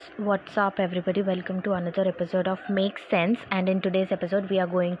What's up, everybody? Welcome to another episode of Make Sense. And in today's episode, we are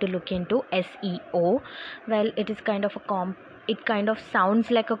going to look into SEO. Well, it is kind of it kind of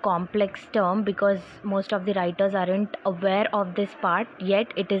sounds like a complex term because most of the writers aren't aware of this part yet.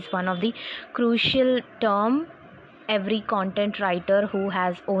 It is one of the crucial term every content writer who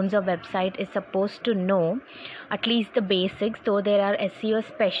owns a website is supposed to know at least the basics. Though there are SEO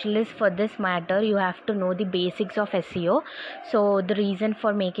specialists for this matter, you have to know the basics of SEO. So the reason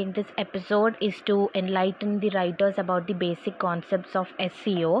for making this episode is to enlighten the writers about the basic concepts of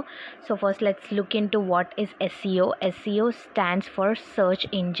SEO. So first, let's look into what is SEO. SEO stands for search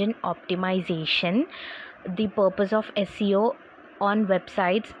engine optimization. The purpose of SEO on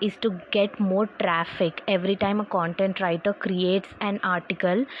websites is to get more traffic. Every time a content writer creates an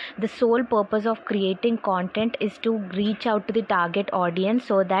article, the sole purpose of creating content is to reach out to the target audience,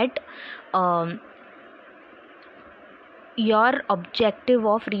 so that your objective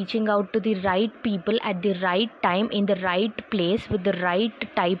of reaching out to the right people at the right time in the right place with the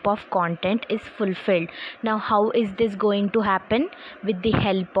right type of content is fulfilled. Now, how is this going to happen? With the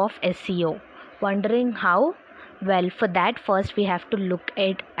help of SEO. Wondering how? Well, for that, first we have to look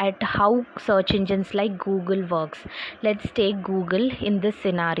at how search engines like Google works. Let's take Google in this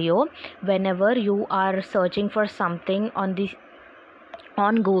scenario. Whenever you are searching for something on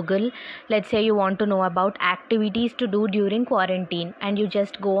Google, let's say you want to know about activities to do during quarantine, and you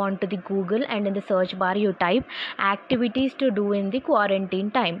just go on to the Google, and in the search bar you type activities to do in the quarantine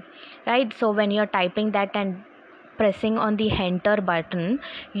time, right? So when you're typing that and pressing on the enter button,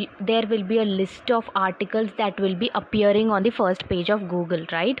 there will be a list of articles that will be appearing on the first page of Google,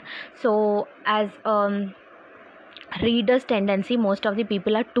 right? So as readers tendency, most of the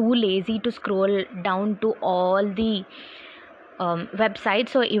people are too lazy to scroll down to all the website.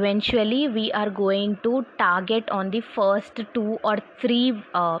 So eventually we are going to target on the first 2 or 3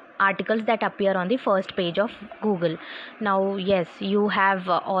 articles that appear on the first page of Google. Now, yes, you have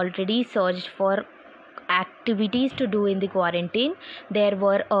already searched for activities to do in the quarantine. There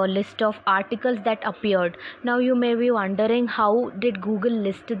were a list of articles that appeared. Now you may be wondering, how did Google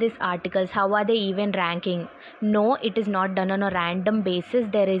list these articles? How are they even ranking? No, it is not done on a random basis.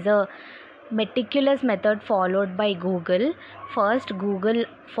 There is a meticulous method followed by Google. First, Google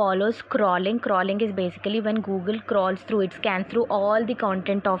follows crawling. Crawling is basically when Google crawls through, it scans through all the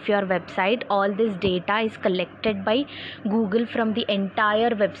content of your website. All this data is collected by Google from the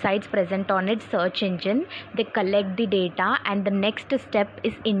entire websites present on its search engine. They collect the data, and the next step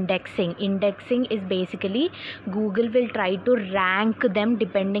is indexing. Indexing is basically Google will try to rank them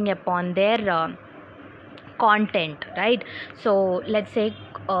depending upon their content, right? So let's say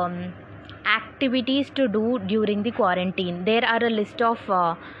activities to do during the quarantine. There are a list of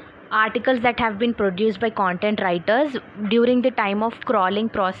articles that have been produced by content writers. During the time of crawling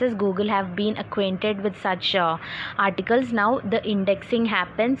process, Google have been acquainted with such articles. Now the indexing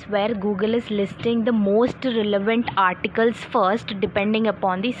happens where Google is listing the most relevant articles first depending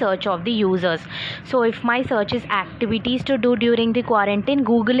upon the search of the users. So if my search is activities to do during the quarantine,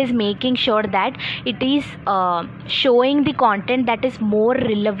 Google is making sure that it is showing the content that is more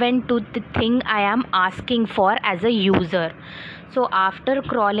relevant to the thing I am asking for as a user. So after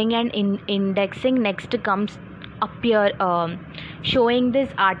crawling and indexing, next comes showing these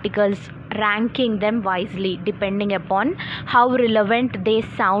articles, ranking them wisely depending upon how relevant they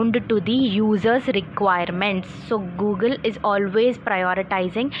sound to the user's requirements. So Google is always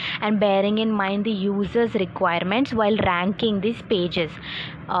prioritizing and bearing in mind the user's requirements while ranking these pages.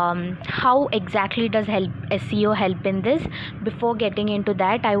 How exactly does SEO help in this? Before getting into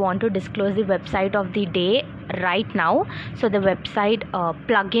that, I want to disclose the website of the day right now. So the website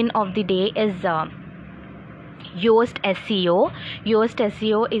plugin of the day is Yoast SEO. Yoast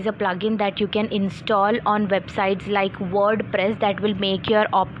SEO is a plugin that you can install on websites like WordPress that will make your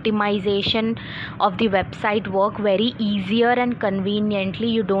optimization of the website work very easier and conveniently.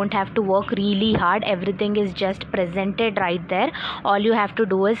 You don't have to work really hard. Everything is just presented right there. All you have to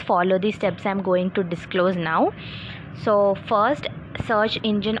do is follow the steps I'm going to disclose now. So first, search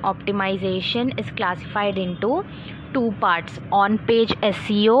engine optimization is classified into 2 parts: on page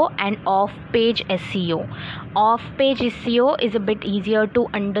SEO and off page SEO. Off page SEO is a bit easier to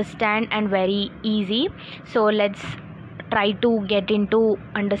understand and very easy. So let's try to get into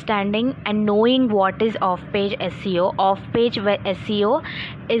understanding and knowing what is off page SEO. Off page SEO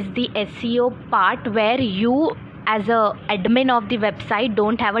is the SEO part where you as a admin of the website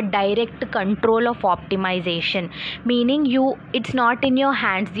don't have a direct control of optimization, meaning it's not in your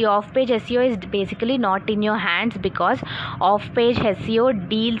hands. The off page SEO is basically not in your hands, because off page SEO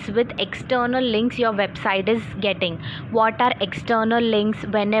deals with external links your website is getting. What are external links?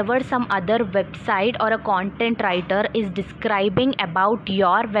 Whenever some other website or a content writer is describing about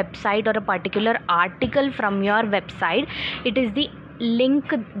your website or a particular article from your website, it is the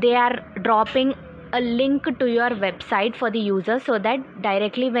link. They are dropping a link to your website for the user, so that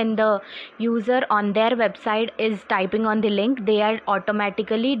directly when the user on their website is typing on the link, they are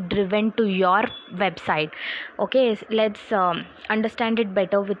automatically driven to your website. Okay, let's understand it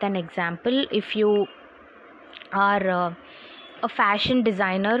better with an example. If you are a fashion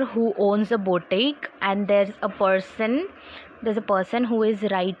designer who owns a boutique, and there's a person who is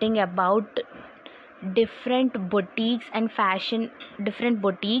writing about different boutiques and fashion, different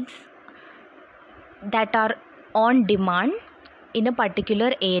boutiques that are on demand in a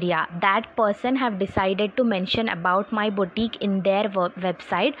particular area. That person have decided to mention about my boutique in their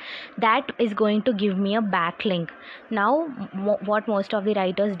website. That is going to give me a backlink. Now what most of the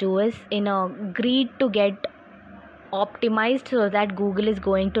writers do is, in a greed to get optimized so that Google is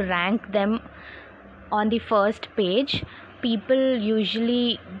going to rank them on the first page, people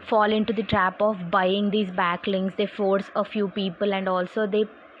usually fall into the trap of buying these backlinks. They force a few people, and also they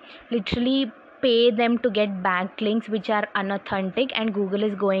literally pay them to get backlinks which are unauthentic, and Google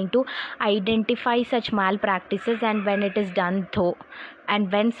is going to identify such malpractices, and when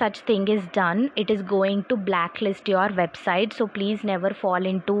such thing is done, it is going to blacklist your website. So please never fall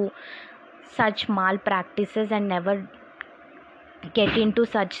into such malpractices and never get into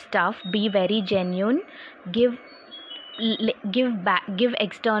such stuff. Be very genuine. Give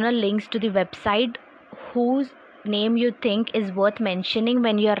external links to the website whose name you think is worth mentioning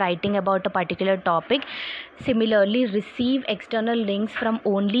when you are writing about a particular topic. Similarly, receive external links from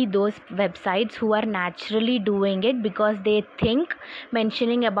only those websites who are naturally doing it because they think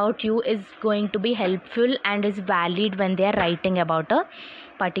mentioning about you is going to be helpful and is valid when they are writing about a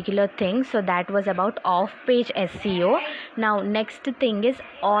particular thing. So that was about off page SEO. Now next thing is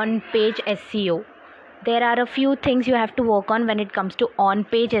on page SEO. There are a few things you have to work on when it comes to on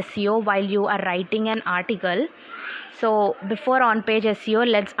page SEO while you are writing an article. So before on page SEO,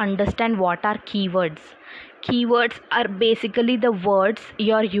 let's understand what are keywords. Keywords are basically the words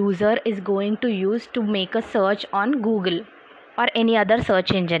your user is going to use to make a search on Google or any other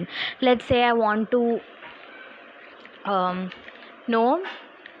search engine. Let's say I want to know,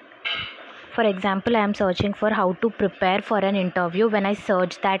 for example, I am searching for how to prepare for an interview. When I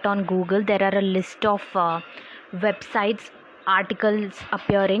search that on Google, there are a list of websites, articles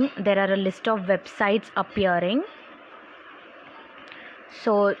appearing. There are a list of websites appearing.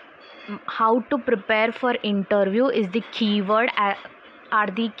 So how to prepare for interview is the keyword, are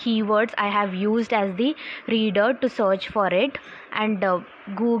the keywords I have used as the reader to search for it. And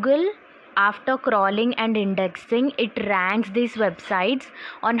Google, after crawling and indexing, it ranks these websites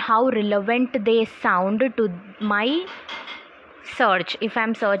on how relevant they sound to my search. If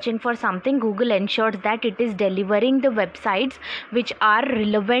I'm searching for something, Google ensures that it is delivering the websites which are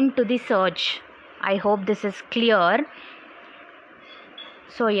relevant to the search. I hope this is clear.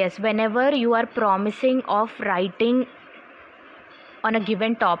 So yes, whenever you are promising of writing on a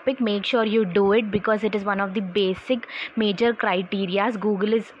given topic, make sure you do it, because it is one of the basic major criterias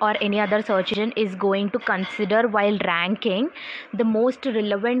Google is or any other search engine is going to consider while ranking. The most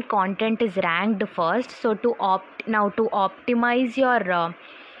relevant content is ranked first. So to optimize your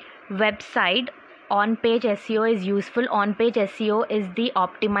website, on page SEO is useful. On page SEO is the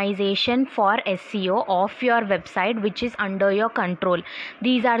optimization for SEO of your website which is under your control.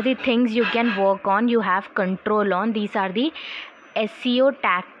 These are the things you can work on, you have control on. These are the SEO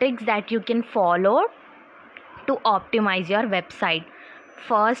tactics that you can follow to optimize your website.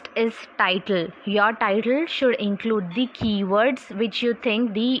 First is title. Your title should include the keywords which you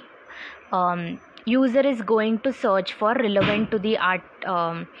think the user is going to search for, relevant to the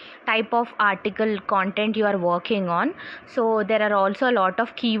type of article content you are working on. So there are also a lot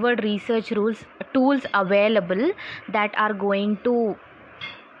of keyword research tools available that are going to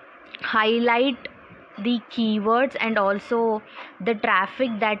highlight the keywords and also the traffic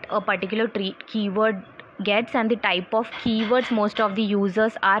that a particular keyword gets and the type of keywords most of the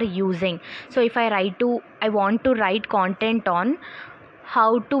users are using. So if I want to write content on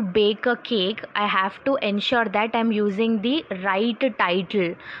how to bake a cake, I have to ensure that I'm using the right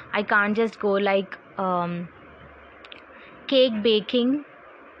title. I can't just go like cake baking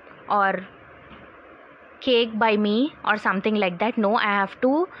or cake by me or something like that. No, I have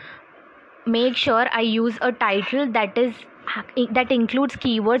to make sure I use a title that includes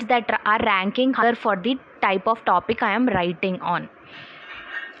keywords that are ranking higher for the type of topic I am writing on.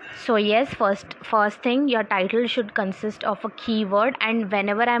 So yes, first thing, your title should consist of a keyword, and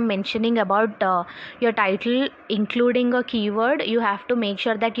whenever I'm mentioning about your title including a keyword, you have to make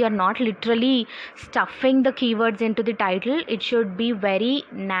sure that you're not literally stuffing the keywords into the title. It should be very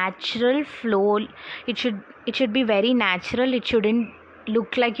natural flow. It should be very natural. It shouldn't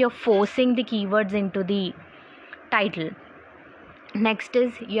look like you're forcing the keywords into the title. Next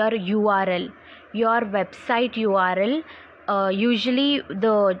is your URL, your website URL. Usually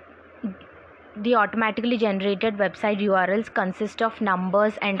the automatically generated website URLs consist of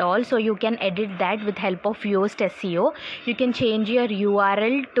numbers and all, so you can edit that with help of Yoast SEO. You can change your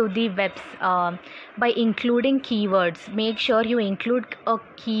URL to the by including keywords. Make sure you include a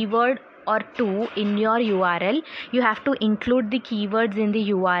keyword or two in your URL. You have to include the keywords in the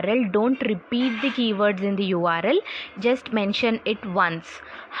URL. Don't repeat the keywords in the URL. Just mention it once.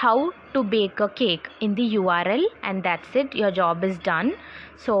 How to bake a cake in the URL, and that's it. Your job is done.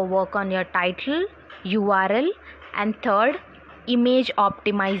 So work on your title, URL, and third, image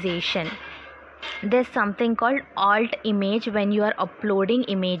optimization. There's something called alt image when you are uploading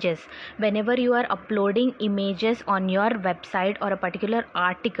images. Whenever you are uploading images on your website or a particular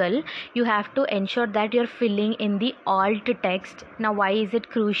article, you have to ensure that you're filling in the alt text. Now, why is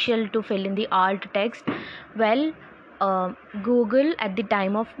it crucial to fill in the alt text? Well, Google at the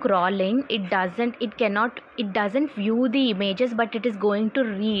time of crawling, it doesn't view the images, but it is going to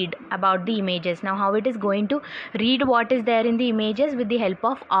read about the images. Now how it is going to read what is there in the images? With the help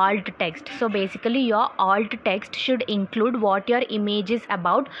of alt text. So basically your alt text should include what your image is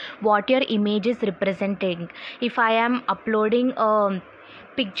about, what your image is representing. If I am uploading a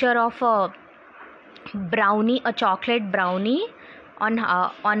picture of a brownie, a chocolate brownie, on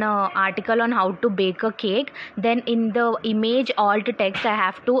a article on how to bake a cake, then in the image alt text I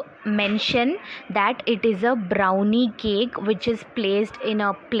have to mention that it is a brownie cake which is placed in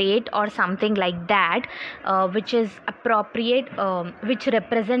a plate or something like that, which is appropriate, which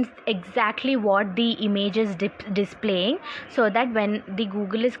represents exactly what the image is displaying, so that when the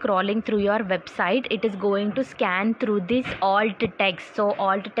Google is crawling through your website, it is going to scan through this alt text. So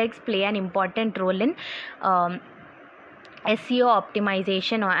alt text play an important role in SEO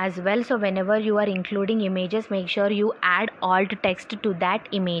optimization as well. So whenever you are including images, make sure you add alt text to that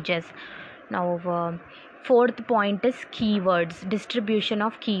images. Now fourth point is keywords, distribution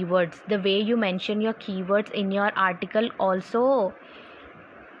of keywords. The way you mention your keywords in your article also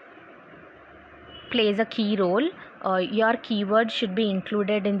plays a key role. Your keyword should be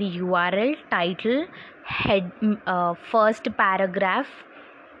included in the URL, title, head, first paragraph,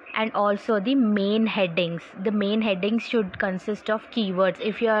 and also the main headings. The main headings should consist of keywords.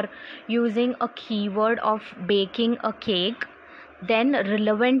 If you are using a keyword of baking a cake, then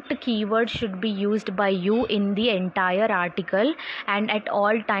relevant keywords should be used by you in the entire article. And at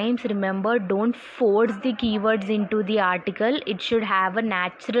all times, remember, don't force the keywords into the article. It should have a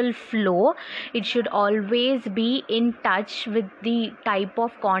natural flow. It should always be in touch with the type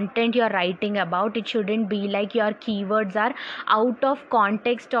of content you're writing about. It shouldn't be like your keywords are out of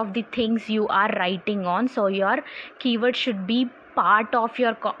context of the things you are writing on. So your keywords should be part of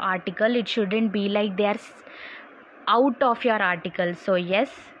your article. It shouldn't be like they are out of your article. So yes,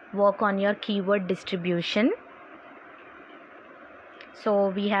 work on your keyword distribution. So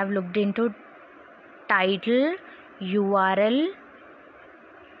we have looked into title, URL,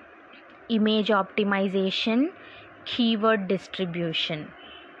 image optimization, keyword distribution.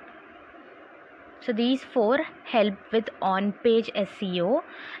 So these four help with on-page SEO.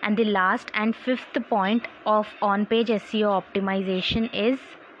 And the last and fifth point of on-page SEO optimization is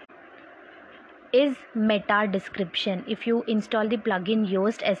meta description. If you install the plugin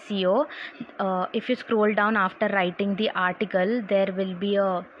Yoast SEO, if you scroll down after writing the article, there will be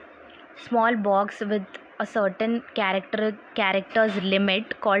a small box with a certain characters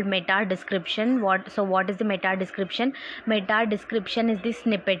limit called meta description. What is the meta description? Meta description is the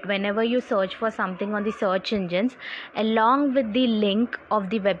snippet. Whenever you search for something on the search engines, along with the link of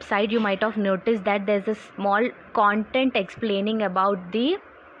the website, you might have noticed that there's a small content explaining about the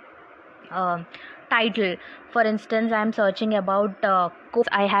title. For instance, I am searching about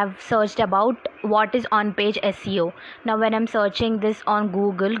I have searched about what is on-page SEO. Now when I'm searching this on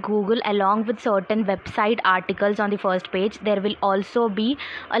Google along with certain website articles on the first page, there will also be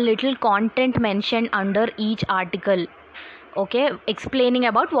a little content mentioned under each article, okay, explaining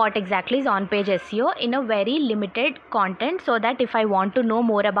about what exactly is on-page SEO in a very limited content, so that if I want to know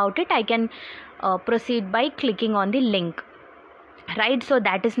more about it, I can proceed by clicking on the link. right? So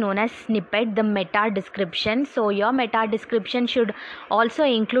that is known as snippet, the meta description. So your meta description should also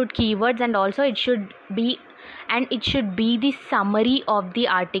include keywords, and also it should be the summary of the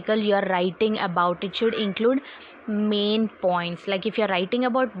article you are writing about. It should include main points. Like if you're writing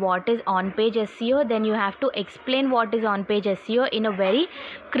about what is on page SEO, then you have to explain what is on page SEO in a very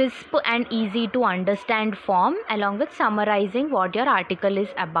crisp and easy to understand form, along with summarizing what your article is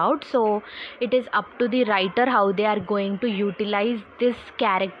about. So it is up to the writer how they are going to utilize this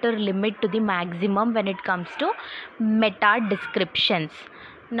character limit to the maximum when it comes to meta descriptions.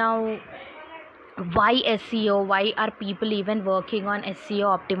 Now, why SEO? Why are people even working on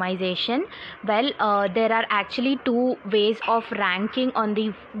SEO optimization? Well, there are actually two ways of ranking on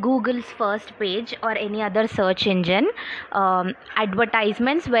the Google's first page or any other search engine.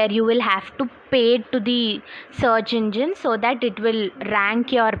 Advertisements, where you will have to pay to the search engine so that it will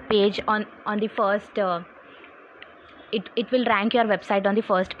rank your page on the first it will rank your website on the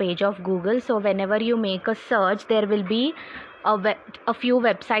first page of Google. So whenever you make a search, there will be a few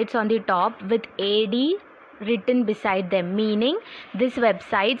websites on the top with AD written beside them, meaning these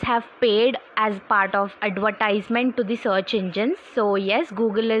websites have paid as part of advertisement to the search engines. So yes,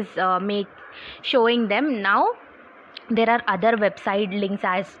 Google is showing them. Now there are other website links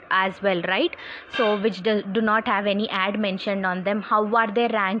as well, right? So which do not have any ad mentioned on them. How are they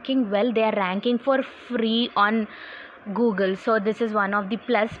ranking? Well, they are ranking for free on Google. So this is one of the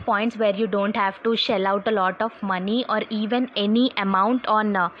plus points, where you don't have to shell out a lot of money or even any amount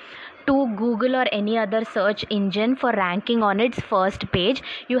on to Google or any other search engine for ranking on its first page.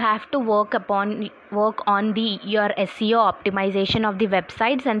 You have to work on your SEO optimization of the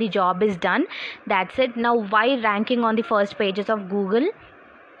websites, and the job is done. That's it. Now, why ranking on the first pages of Google?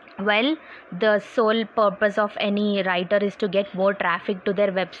 Well, the sole purpose of any writer is to get more traffic to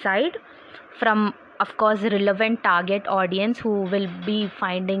their website from, of course, relevant target audience who will be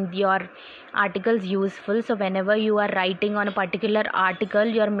finding your articles useful. So whenever you are writing on a particular article,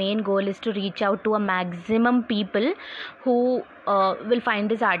 your main goal is to reach out to a maximum people who will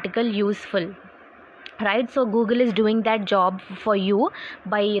find this article useful, right? So Google is doing that job for you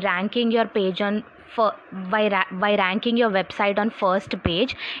by ranking your page on by ranking your website on first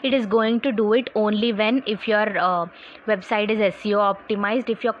page. It is going to do it only when if your website is SEO optimized,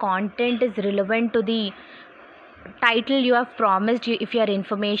 if your content is relevant to the title you have promised, if your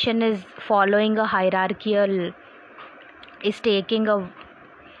information is following a hierarchical is taking a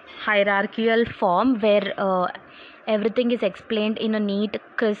hierarchical form, where everything is explained in a neat,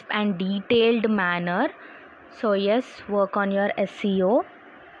 crisp and detailed manner. So yes, work on your SEO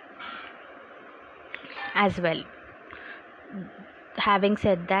as well. Having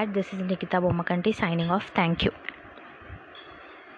said that, this is Nikita Bomakanti signing off. Thank you.